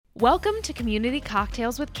Welcome to Community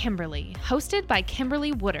Cocktails with Kimberly, hosted by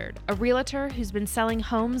Kimberly Woodard, a realtor who's been selling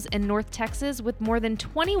homes in North Texas with more than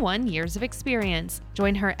 21 years of experience.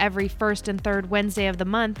 Join her every first and third Wednesday of the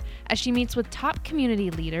month as she meets with top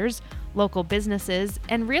community leaders, local businesses,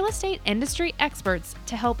 and real estate industry experts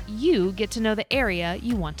to help you get to know the area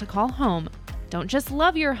you want to call home. Don't just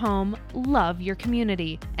love your home, love your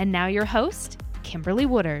community. And now your host, Kimberly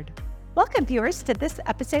Woodard. Welcome, viewers, to this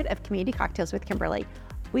episode of Community Cocktails with Kimberly.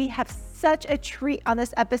 We have such a treat on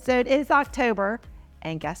this episode. It is October,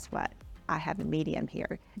 and guess what? I have a medium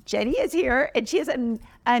here. Jennie is here, and she is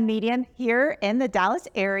a medium here in the Dallas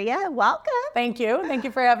area. Welcome. Thank you. Thank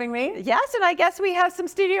you for having me. Yes, and I guess we have some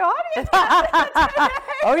studio audience.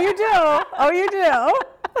 Oh, you do. Oh, you do.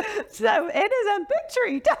 So it is a big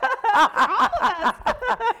treat for all of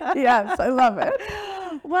us. Yes, I love it.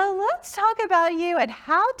 Well, let's talk about you and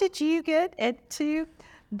how did you get into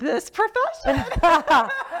this profession?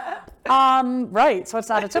 Right. So it's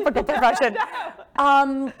not a typical profession.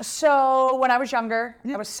 So when I was younger,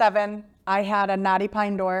 I was 7, I had a knotty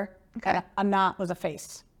pine door. Okay. And a knot was a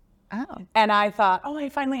face. Oh. And I thought, I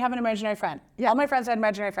finally have an imaginary friend. Yeah. All my friends had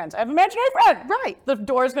imaginary friends. I have an imaginary friend. Right. The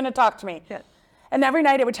door's going to talk to me. Yeah. And every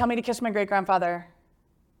night it would tell me to kiss my great-grandfather,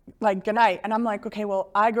 like, goodnight. And I'm like, okay,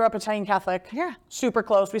 well, I grew up Italian Catholic. Yeah. Super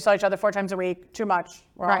close. We saw each other 4 times a week. Too much.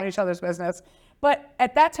 We're all in Right. each other's business. But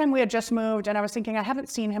at that time we had just moved and I was thinking, I haven't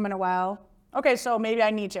seen him in a while. Okay, so maybe I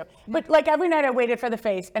need to. But like every night I waited for the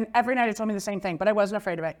face and every night it told me the same thing, but I wasn't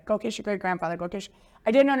afraid of it. Go kiss your great-grandfather, go kiss.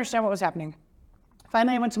 I didn't understand what was happening.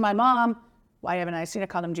 Finally, I went to my mom. Why haven't I seen? I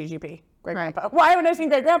called him GGP, great-grandpa. Why haven't I seen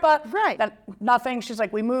great-grandpa? Right. Then nothing. She's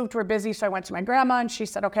like, we moved, we're busy. So I went to my grandma and she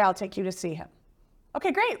said, okay, I'll take you to see him.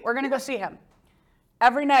 Okay, great, we're gonna go see him.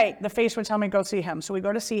 Every night the face would tell me go see him. So we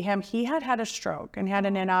go to see him. He had a stroke and had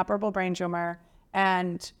an inoperable brain tumor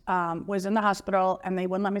and was in the hospital and they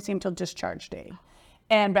wouldn't let me see him till discharge day.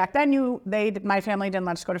 And back then my family didn't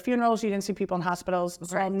let us go to funerals. You didn't see people in hospitals.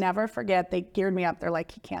 So I'll never forget, they geared me up. They're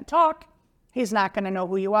like, he can't talk. He's not gonna know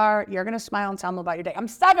who you are. You're gonna smile and tell him about your day. I'm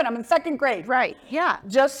 7, I'm in 2nd grade. Right, yeah.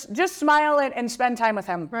 Just smile and spend time with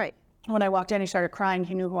him. Right. When I walked in, he started crying.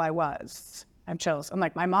 He knew who I was. I have chills. I'm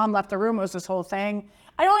like, my mom left the room. It was this whole thing.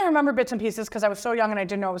 I only remember bits and pieces because I was so young and I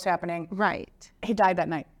didn't know what was happening. Right. He died that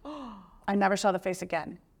night. I never saw the face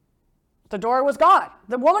again. The door was gone.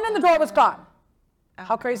 The woman in the door was gone.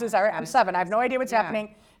 How crazy is that, right? I'm 7. I have no idea what's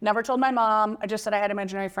happening. Never told my mom. I just said I had an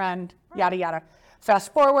imaginary friend, yada, yada.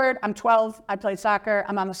 Fast forward, I'm 12. I played soccer.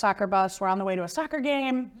 I'm on the soccer bus. We're on the way to a soccer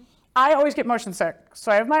game. I always get motion sick.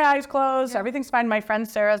 So I have my eyes closed. Everything's fine. My friend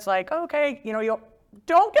Sarah's like, okay, you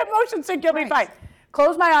don't get motion sick. You'll be fine.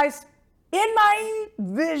 Close my eyes. In my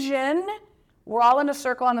vision, we're all in a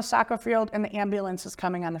circle on the soccer field and the ambulance is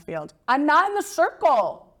coming on the field. I'm not in the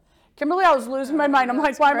circle. Kimberly, I was losing my mind. I'm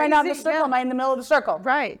like, why am I not in the circle? Yeah. Am I in the middle of the circle?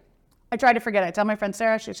 Right. I tried to forget it. I tell my friend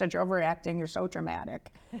Sarah, she said, you're overreacting. You're so dramatic.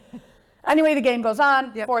 Anyway, the game goes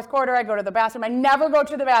on. Yep. 4th quarter, I go to the bathroom. I never go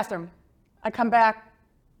to the bathroom. I come back.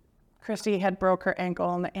 Christy had broke her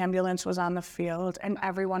ankle and the ambulance was on the field and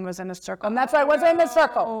everyone was in a circle. And that's why I wasn't in the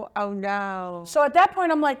circle. Oh, no. So at that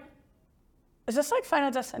point, I'm like, is this like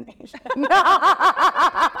Final Destination? Why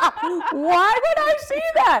would I see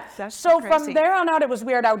that? That's so crazy. From there on out, it was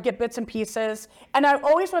weird. I would get bits and pieces. And I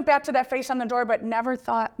always went back to that face on the door, but never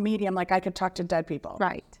thought medium, like I could talk to dead people.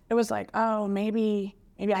 Right. It was like, oh, maybe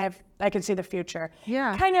I can see the future.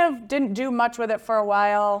 Yeah. Kind of didn't do much with it for a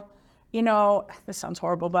while. This sounds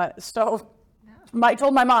horrible, but so I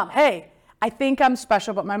told my mom, hey, I think I'm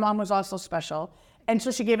special, but my mom was also special. And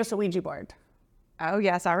so she gave us a Ouija board. Oh,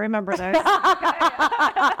 yes, I remember those.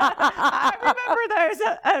 I remember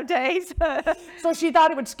those days. So she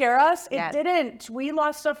thought it would scare us. It Yes. didn't. We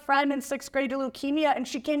lost a friend in 6th grade to leukemia, and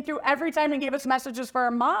she came through every time and gave us messages for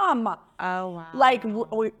her mom. Oh, wow. Like,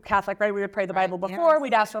 we Catholic, right? We would pray the Bible before. yes.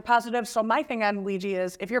 We'd ask for positive. So my thing on Ouija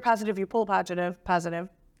is, if you're positive, you pull positive.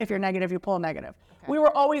 If you're negative, you pull negative. Okay. We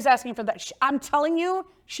were always asking for that. I'm telling you,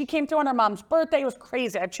 she came through on her mom's birthday. It was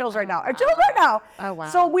crazy. I have chills right now. Oh, wow.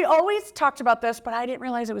 So we always talked about this, but I didn't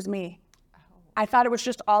realize it was me. I thought it was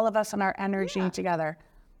just all of us and our energy together.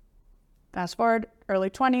 Fast forward, early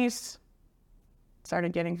 20s,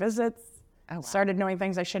 started getting visits, started knowing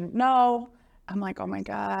things I shouldn't know. I'm like, oh my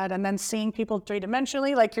God. And then seeing people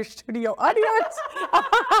 3-dimensionally, like your studio audience,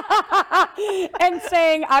 and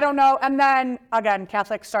saying, I don't know. And then again,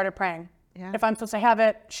 Catholics started praying. Yeah. If I'm supposed to have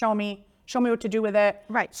it, show me what to do with it.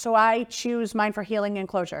 Right. So I choose mine for healing and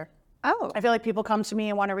closure. Oh. I feel like people come to me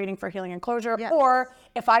and want a reading for healing and closure. Yes. Or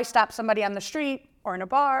if I stop somebody on the street or in a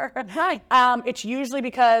bar, Right. It's usually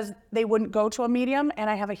because they wouldn't go to a medium and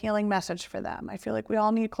I have a healing message for them. I feel like we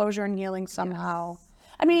all need closure and healing somehow.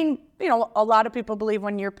 I mean, you know, a lot of people believe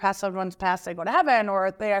when you're past someone's past, they go to heaven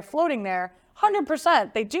or they are floating there.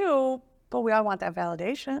 100% they do, but we all want that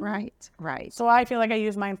validation. Right. So I feel like I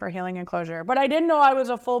use mine for healing and closure. But I didn't know I was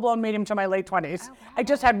a full-blown medium till my late 20s. Oh, wow. I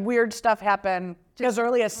just had weird stuff happen as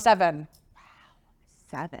early as 7. Wow,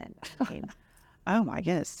 7. I mean, oh my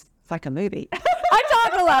goodness, it's like a movie. I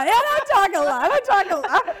talk a lot. Yeah, I talk a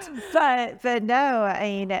lot. But no, I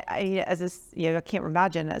mean, as a, I can't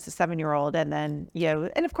imagine as a 7-year-old, and then,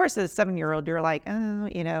 and of course, as a 7-year-old, you're like, oh,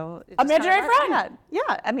 imaginary friend.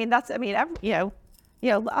 Yeah, I mean, a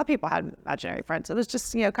lot of people had imaginary friends, so it was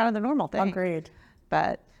just, kind of the normal thing. Agreed.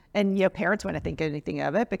 But, and, parents wouldn't think anything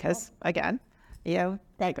of it because, again,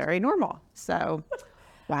 very normal. So,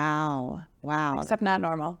 wow. Except not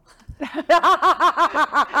normal. No,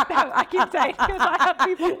 I can say because I have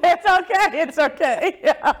people. It's okay.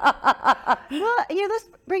 Well, let's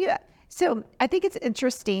bring it up. So I think it's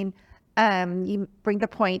interesting. You bring the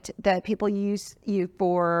point that people use you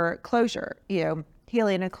for closure,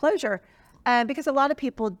 healing and closure, because a lot of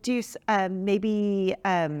people do. Maybe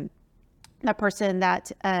that person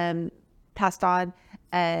that passed on,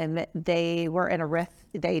 they were in a rift.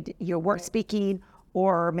 They weren't speaking,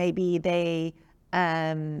 or maybe they.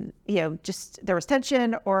 Just there was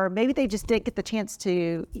tension, or maybe they just didn't get the chance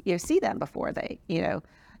to, see them before they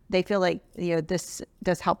feel like, this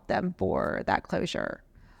does help them for that closure,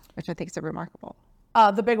 which I think is remarkable.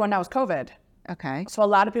 The big one now is COVID. Okay. So a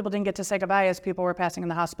lot of people didn't get to say goodbye as people were passing in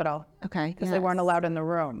the hospital. Okay. Because they weren't allowed in the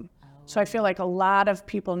room. So I feel like a lot of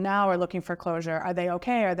people now are looking for closure. Are they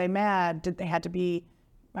okay? Are they mad? Did they had to be...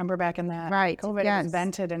 Remember back in that COVID was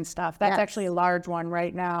vented and stuff. That's actually a large one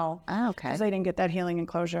right now. Oh, okay. Because they didn't get that healing and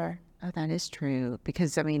closure. Oh, that is true.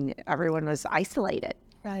 Because, everyone was isolated.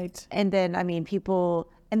 Right. And then, I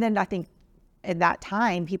think in that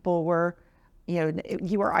time, people were,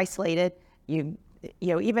 you were isolated.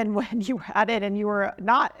 Even when you had it and you were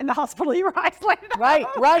not in the hospital, you were isolated. Right.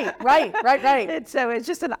 And so it's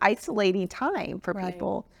just an isolating time for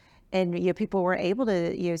people. And, people were able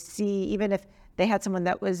to, see, even if they had someone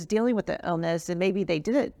that was dealing with the illness and maybe they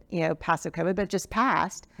didn't, pass the COVID, but just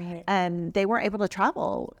passed, and they weren't able to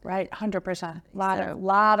travel. Right, 100%. A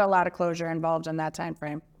lot of closure involved in that time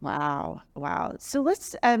frame. Wow. So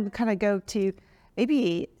let's kind of go to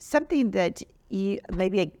maybe something that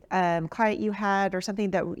maybe a client you had, or something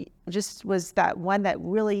that just was that one that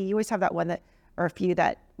really, you always have that one that, or a few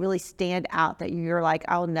that really stand out that you're like,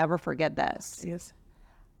 I'll never forget this. Yes.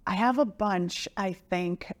 I have a bunch, I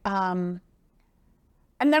think.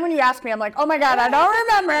 And then when you ask me, I'm like, oh my God,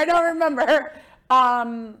 I don't remember.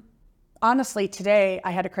 Honestly, today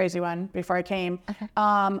I had a crazy one before I came.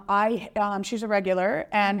 Okay. She's a regular,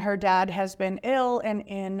 and her dad has been ill and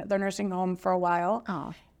in the nursing home for a while.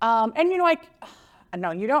 Oh. I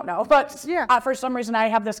know you don't know, but for some reason I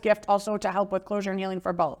have this gift also to help with closure and healing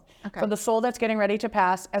for both. Okay. For the soul that's getting ready to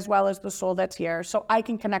pass, as well as the soul that's here. So I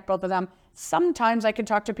can connect both of them. Sometimes I can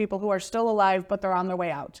talk to people who are still alive, but they're on their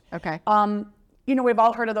way out. Okay. We've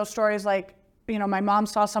all heard of those stories, like, my mom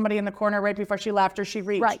saw somebody in the corner right before she left or she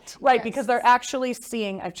reached. Right, yes. Because they're actually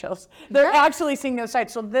seeing, I have chills, they're actually seeing the other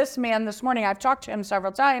side. So this man this morning, I've talked to him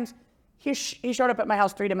several times, he showed up at my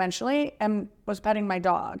house 3-dimensionally and was petting my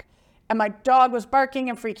dog. And my dog was barking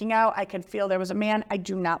and freaking out. I could feel there was a man. I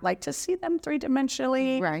do not like to see them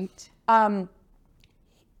 3-dimensionally. Right.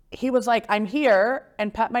 He was like, I'm here,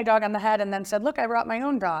 and pat my dog on the head and then said, look, I brought my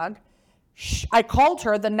own dog. I called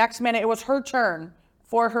her the next minute. It was her turn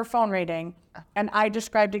for her phone reading. And I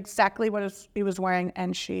described exactly what he was wearing.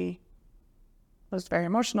 And she was very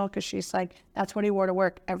emotional because she's like, that's what he wore to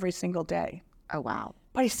work every single day. Oh, wow.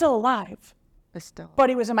 But he's still alive. But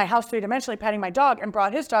he was in my house 3-dimensionally petting my dog and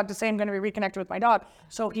brought his dog to say I'm going to be reconnected with my dog.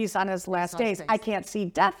 So he's on his last days. I can't see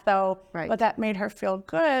death though, but that made her feel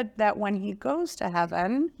good that when he goes to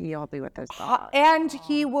heaven, he'll be with his dog. And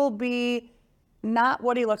he will be not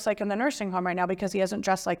what he looks like in the nursing home right now, because he hasn't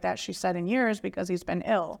dressed like that, she said, in years, because he's been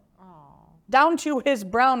ill. Down to his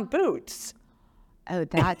brown boots. Oh,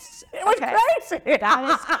 that's it was crazy.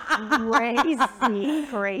 That is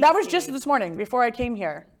crazy. That was just this morning before I came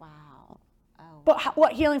here. Wow. Oh. But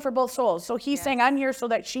what healing for both souls. So he's saying, I'm here so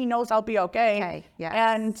that she knows I'll be okay. Okay. Yes.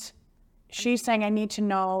 And she's saying, I need to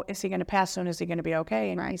know, is he going to pass soon? Is he going to be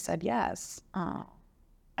okay? And he said, yes. Oh.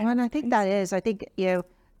 And I think that is, I think,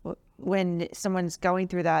 when someone's going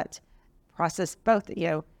through that process, both,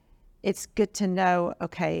 it's good to know,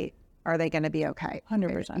 okay, are they going to be okay?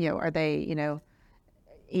 100%. Are they,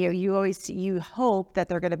 you hope that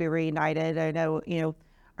they're going to be reunited. I know,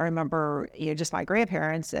 I remember, just my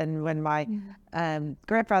grandparents, and when my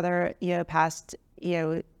grandfather, passed,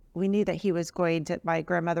 we knew that he was going to, my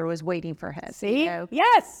grandmother was waiting for him. See? You know?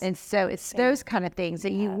 Yes. And so it's those kind of things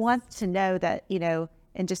that you want to know that, you know,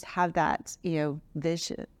 and just have that, you know,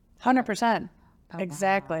 vision. 100%.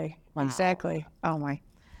 Exactly. Wow. Exactly. Oh my.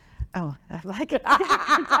 Oh, I like it. I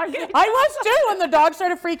was too when the dog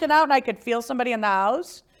started freaking out and I could feel somebody in the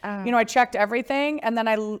house. You know, I checked everything and then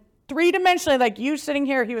I three-dimensionally, like you sitting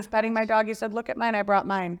here, he was petting my dog. He said, look at mine. I brought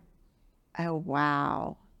mine. Oh,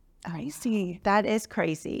 wow. Crazy. That is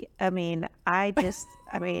crazy. I mean, it's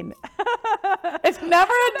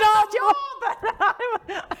never a dull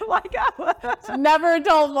moment. I'm like, oh. It's never a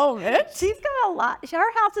dull moment. She's got a lot.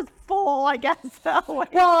 Her house is full, I guess. So.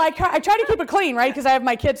 Well, I try to keep it clean, right? Because I have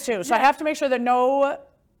my kids too. So I have to make sure that no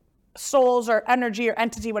souls or energy or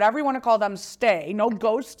entity, whatever you want to call them, stay. No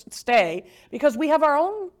ghosts stay. Because we have our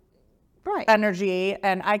own energy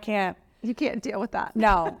and I can't. You can't deal with that.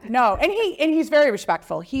 No. And he's very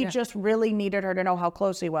respectful. He just really needed her to know how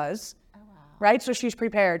close he was. Oh, wow. Right? So she's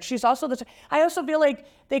prepared. She's also I also feel like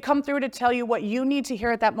they come through to tell you what you need to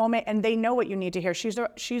hear at that moment and they know what you need to hear. She's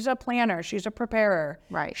a planner. She's a preparer.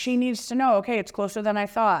 Right. She needs to know, okay, it's closer than I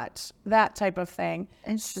thought. That type of thing.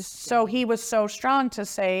 So he was so strong to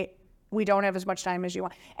say, we don't have as much time as you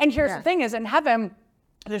want. And here's the thing is, in heaven,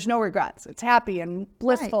 there's no regrets. It's happy and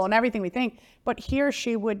blissful and everything we think. But here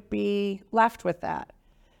she would be left with that.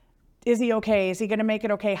 Is he okay? Is he going to make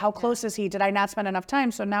it okay? How close is he? Did I not spend enough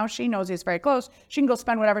time? So now she knows he's very close. She can go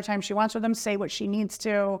spend whatever time she wants with him, say what she needs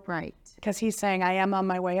to. Right. Because he's saying, I am on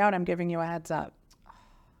my way out. I'm giving you a heads up.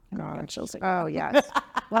 God. Oh, yes.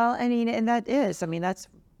 Well, I mean, and that's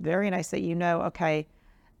very nice that you know, okay,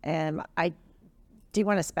 I do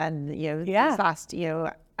want to spend, these last,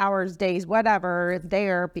 hours, days, whatever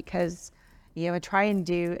there because, try and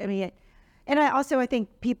do, and I think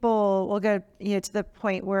people will go, to the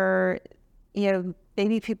point where,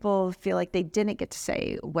 maybe people feel like they didn't get to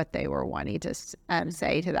say what they were wanting to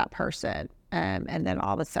say to that person. And then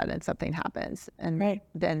all of a sudden something happens and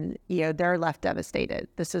then, they're left devastated.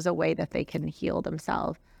 This is a way that they can heal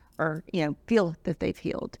themselves or, feel that they've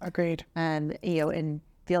healed. Agreed. And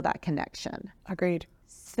feel that connection. Agreed.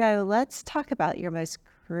 So let's talk about your most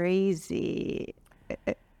crazy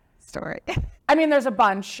story. I mean, there's a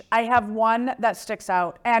bunch. I have one that sticks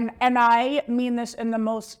out. And I mean this in the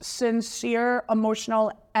most sincere,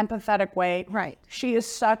 emotional, empathetic way. Right. She is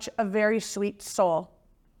such a very sweet soul.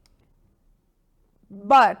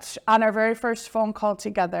 But on our very first phone call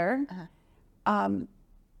together,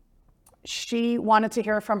 she wanted to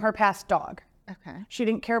hear from her past dog. Okay. She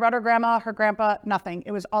didn't care about her grandma, her grandpa, nothing.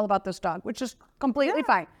 It was all about this dog, which is completely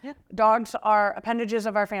fine. Yeah. Dogs are appendages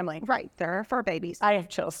of our family. Right. They're fur babies. I have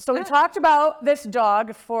chills. So we talked about this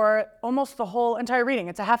dog for almost the whole entire reading.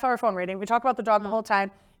 It's a half-hour phone reading. We talk about the dog the whole time.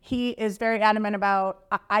 He is very adamant about,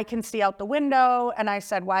 I can see out the window. And I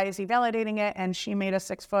said, why is he validating it? And she made a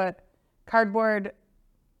 6-foot cardboard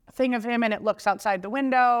thing of him and it looks outside the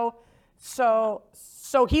window. So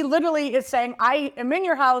he literally is saying, I am in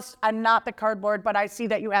your house, I'm not the cardboard, but I see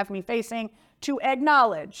that you have me facing to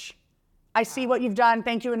acknowledge. I see what you've done,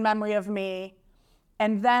 thank you in memory of me.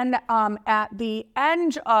 And then at the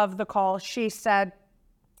end of the call, she said,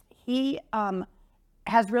 he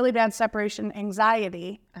has really bad separation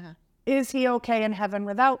anxiety. Is he okay in heaven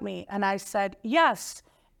without me? And I said, yes.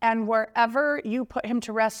 And wherever you put him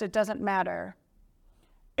to rest, it doesn't matter.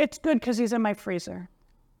 It's good because he's in my freezer.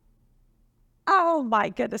 Oh my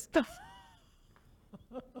goodness.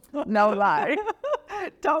 No lie.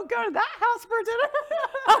 Don't go to that house for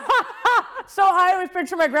dinner. So I always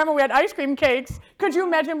picture my grandma, we had ice cream cakes. Could you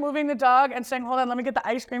imagine moving the dog and saying, hold on, let me get the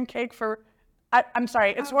ice cream cake for, I'm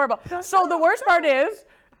sorry, it's horrible. So the worst part is,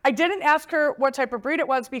 I didn't ask her what type of breed it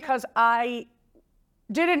was because I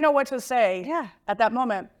didn't know what to say at that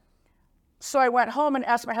moment. So I went home and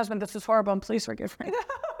asked my husband, this is horrible and please forgive me.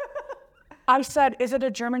 I said, is it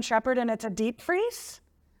a German Shepherd and it's a deep freeze?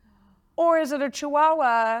 Or is it a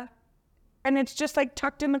Chihuahua and it's just like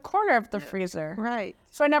tucked in the corner of the freezer? Right.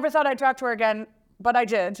 So I never thought I'd talk to her again, but I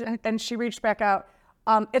did. And she reached back out.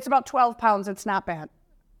 It's about 12 pounds. It's not bad.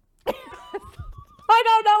 I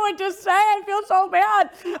don't know what to say. I feel so bad.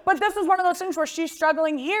 But this is one of those things where she's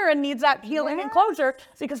struggling here and needs that healing and closure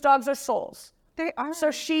because dogs are souls. They are.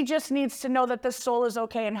 So she just needs to know that this soul is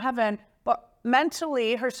okay in heaven. But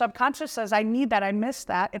mentally, her subconscious says, I need that. I miss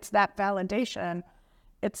that. It's that validation.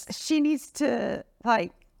 She needs to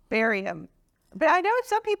bury him. But I know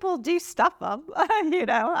some people do stuff them.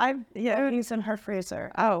 He's in her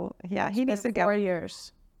freezer. Oh, yeah. He needs to go. 4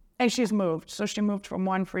 years. And she's moved. So she moved from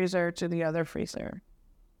one freezer to the other freezer.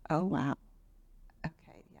 Oh, wow.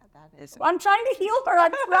 Okay. Yeah, that I'm trying to heal her.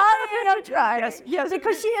 I'm trying. Yes.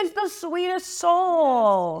 Because she is the sweetest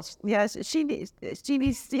soul. Yes, she needs,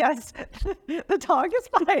 yes. The dog is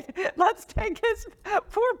fine. Let's take his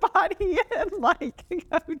poor body and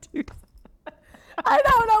go do. I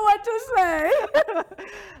don't know what to say.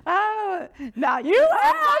 Oh, now you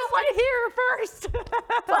want to hear first.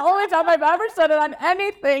 It's the only time I've ever said it on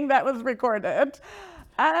anything that was recorded.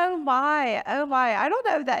 Oh my. I don't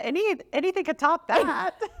know that anything could top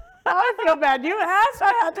that. I feel bad. You asked,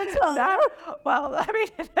 I had to tell you. Well, I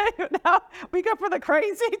mean, now we go for the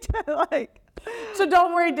crazy to So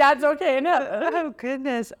don't worry, Dad's okay enough. Oh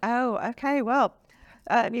goodness. Oh, okay. Well,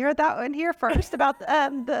 you heard that one here first about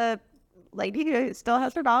the lady who still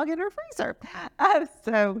has her dog in her freezer.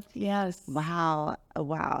 So Yes. wow.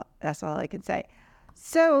 That's all I can say.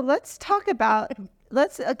 So let's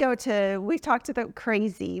go to, we talked about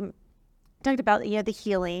crazy, talked about, the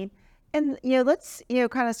healing, and, let's,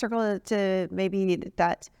 kind of circle to maybe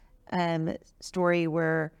that story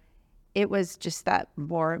where it was just that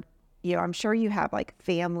more, I'm sure you have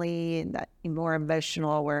family and that more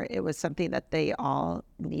emotional, where it was something that they all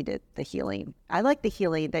needed the healing. I like the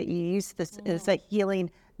healing that you use this as a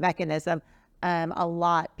healing mechanism a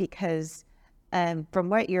lot, because from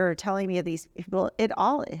what you're telling me of these people, it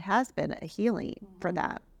has been a healing for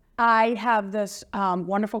them. I have this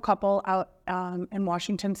wonderful couple out in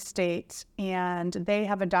Washington State, and they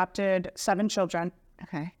have adopted 7 children.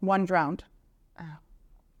 Okay. 1 drowned. Oh.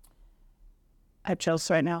 I have chills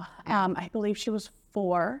right now. I believe she was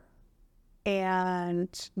 4,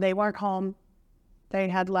 and they weren't home. They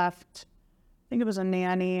had left, I think it was a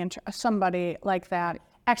nanny and somebody like that.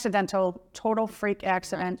 Accidental, total freak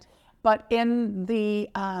accident. Right. But in the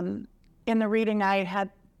reading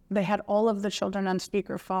they had all of the children on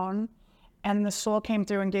speakerphone, and the soul came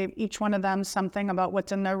through and gave each one of them something about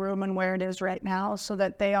what's in their room and where it is right now, so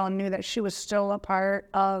that they all knew that she was still a part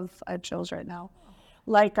of chills right now.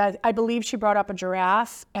 I believe she brought up a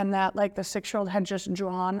giraffe, and that the 6-year-old had just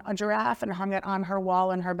drawn a giraffe and hung it on her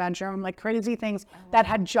wall in her bedroom, crazy things that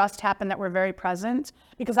had just happened that were very present.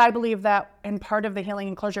 Because I believe that in part of the healing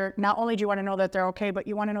and closure, not only do you want to know that they're okay, but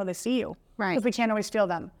you want to know they see you. Right. Because we can't always feel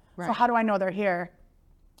them. Right. So how do I know they're here?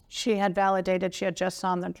 She had validated, she had just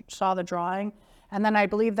saw the drawing. And then I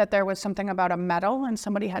believe that there was something about a medal, and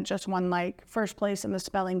somebody had just won first place in the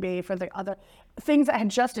spelling bee for the other things that had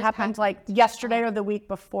just happened yesterday or the week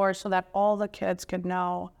before, so that all the kids could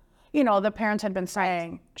know. The parents had been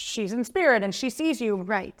saying, she's in spirit and she sees you.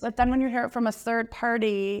 Right. But then when you hear it from a third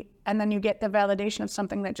party, and then you get the validation of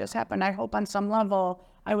something that just happened, I hope on some level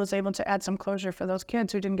I was able to add some closure for those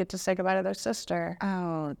kids who didn't get to say goodbye to their sister.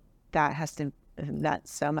 Oh, that's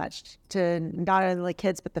so much to not only the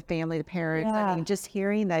kids, but the family, the parents. Yeah. I mean, just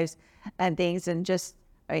hearing those things, and just,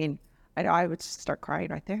 I know I would just start crying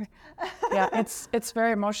right there. Yeah, it's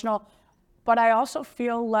very emotional. But I also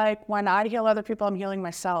feel like when I heal other people, I'm healing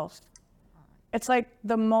myself. It's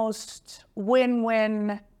the most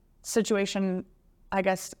win-win situation. I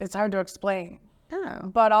guess it's hard to explain. Oh.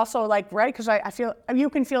 But also right, because I feel you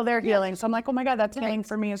can feel their healing. So I'm oh my God, that's healing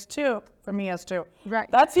for me as too.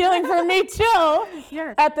 Right. That's healing for me too.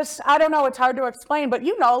 Yes. At this, I don't know, it's hard to explain, but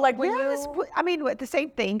when I mean, the same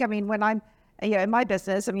thing. I mean, when I'm, in my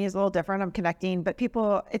business, it's a little different. I'm connecting, but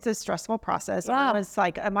people, it's a stressful process. Yeah. It's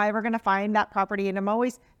am I ever going to find that property? And I'm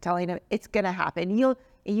always telling them it's going to happen. You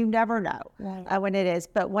never know when it is,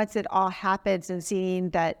 but once it all happens, and seeing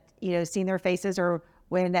that, seeing their faces, or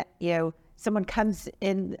when, someone comes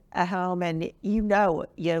in a home and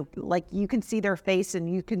you can see their face,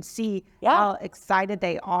 and you can see how excited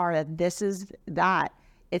they are that this is that.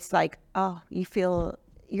 It's you feel,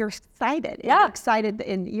 you're excited. Yeah. You're excited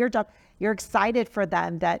in your job. You're excited for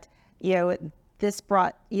them that, this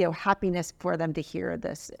brought, happiness for them to hear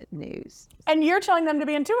this news. And you're telling them to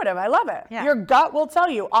be intuitive. I love it. Yeah. Your gut will tell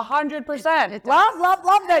you 100%.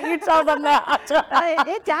 Love that you tell them that.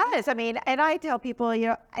 It does. I mean, and I tell people,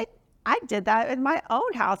 I did that in my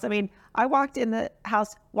own house. I mean, I walked in the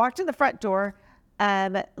house, walked in the front door,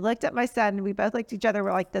 looked at my son, and we both looked at each other.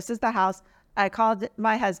 We're this is the house. I called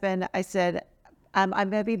my husband. I said, I'm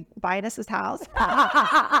going to be buying us this house. He's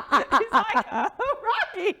oh,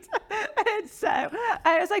 right. And so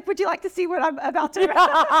I was would you like to see what I'm about to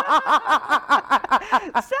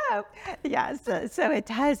So, yeah, so it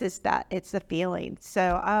does. It's the feeling.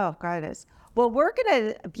 So, oh, goodness. Well, we're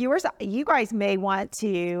going to, viewers, you guys may want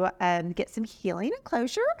to get some healing and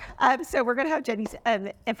closure. So we're going to have Jennie's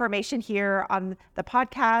information here on the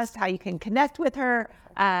podcast, how you can connect with her.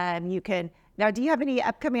 Now, do you have any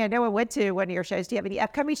upcoming, I know I went to one of your shows. Do you have any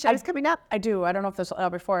upcoming shows coming up? I do. I don't know if this will air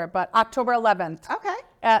before, but October 11th. Okay.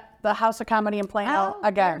 at the House of Comedy in Plano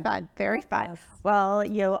again. Very fun. Very fun. Yes. Well,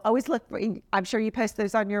 you always look for, I'm sure you post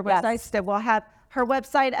those on your Yes. website. So we'll have her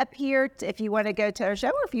website up here if you want to go to our show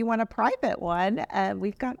or if you want a private one.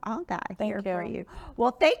 We've got all that here for you.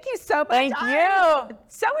 Well, thank you so much. Thank you. I'm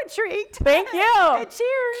so intrigued. Thank you. And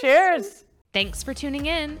cheers. Cheers. Thanks for tuning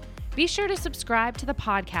in. Be sure to subscribe to the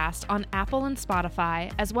podcast on Apple and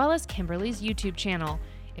Spotify, as well as Kimberly's YouTube channel.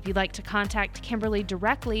 If you'd like to contact Kimberly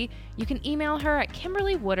directly, you can email her at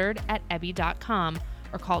kimberlywoodard@ebby.com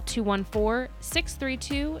or call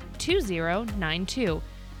 214-632-2092.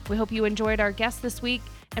 We hope you enjoyed our guest this week.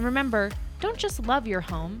 And remember, don't just love your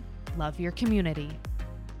home, love your community.